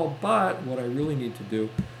play ball, but what I really need to do,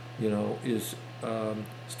 is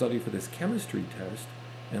study for this chemistry test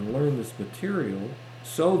and learn this material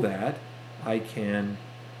so that I can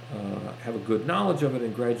have a good knowledge of it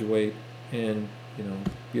and graduate and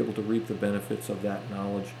be able to reap the benefits of that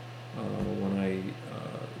knowledge when I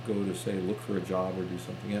go to say look for a job or do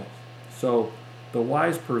something else. So the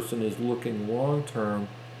wise person is looking long term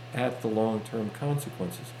at the long term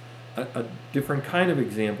consequences. A different kind of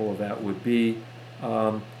example of that would be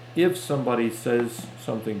if somebody says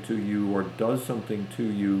something to you or does something to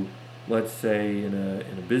you, let's say in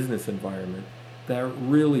a business environment, that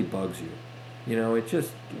really bugs you. It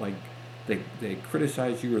just like they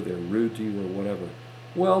criticize you or they're rude to you or whatever.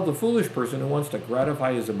 Well, the foolish person who wants to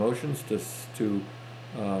gratify his emotions to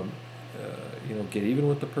get even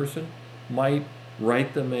with the person might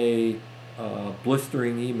write them a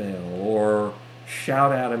blistering email or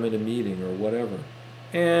shout at them in a meeting or whatever,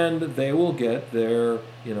 and they will get their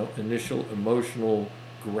initial emotional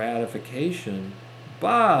gratification.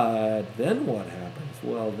 But then what happens?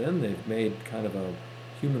 Well, then they've made kind of a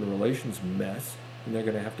human relations mess, and they're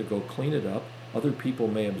going to have to go clean it up. Other people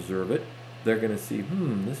may observe it. They're going to see,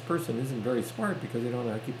 this person isn't very smart because they don't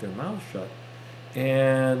know how to keep their mouth shut,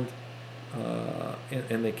 and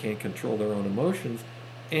they can't control their own emotions.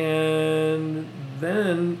 And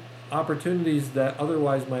then opportunities that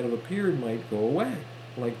otherwise might have appeared might go away.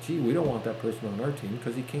 Like, gee, we don't want that person on our team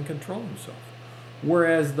because he can't control himself.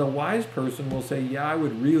 Whereas the wise person will say, yeah, I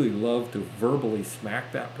would really love to verbally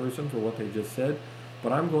smack that person for what they just said,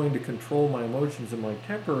 but I'm going to control my emotions and my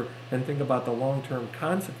temper and think about the long-term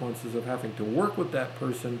consequences of having to work with that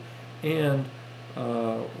person and,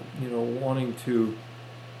 wanting to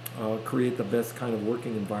create the best kind of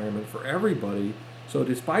working environment for everybody. So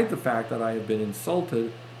despite the fact that I have been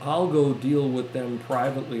insulted, I'll go deal with them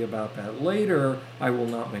privately about that later. I will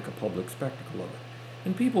not make a public spectacle of it.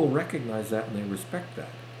 And people recognize that and they respect that.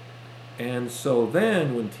 And so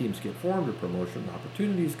then when teams get formed or promotion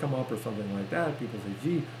opportunities come up or something like that, people say,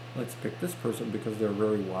 gee, let's pick this person because they're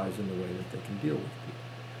very wise in the way that they can deal with people.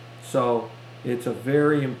 So it's a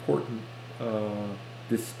very important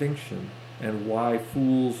distinction, and why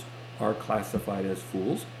fools are classified as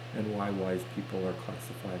fools and why wise people are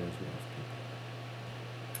classified as wise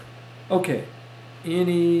people. Okay,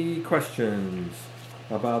 any questions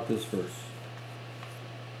about this verse?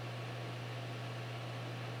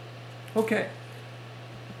 Okay,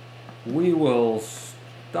 we will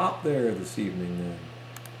stop there this evening then.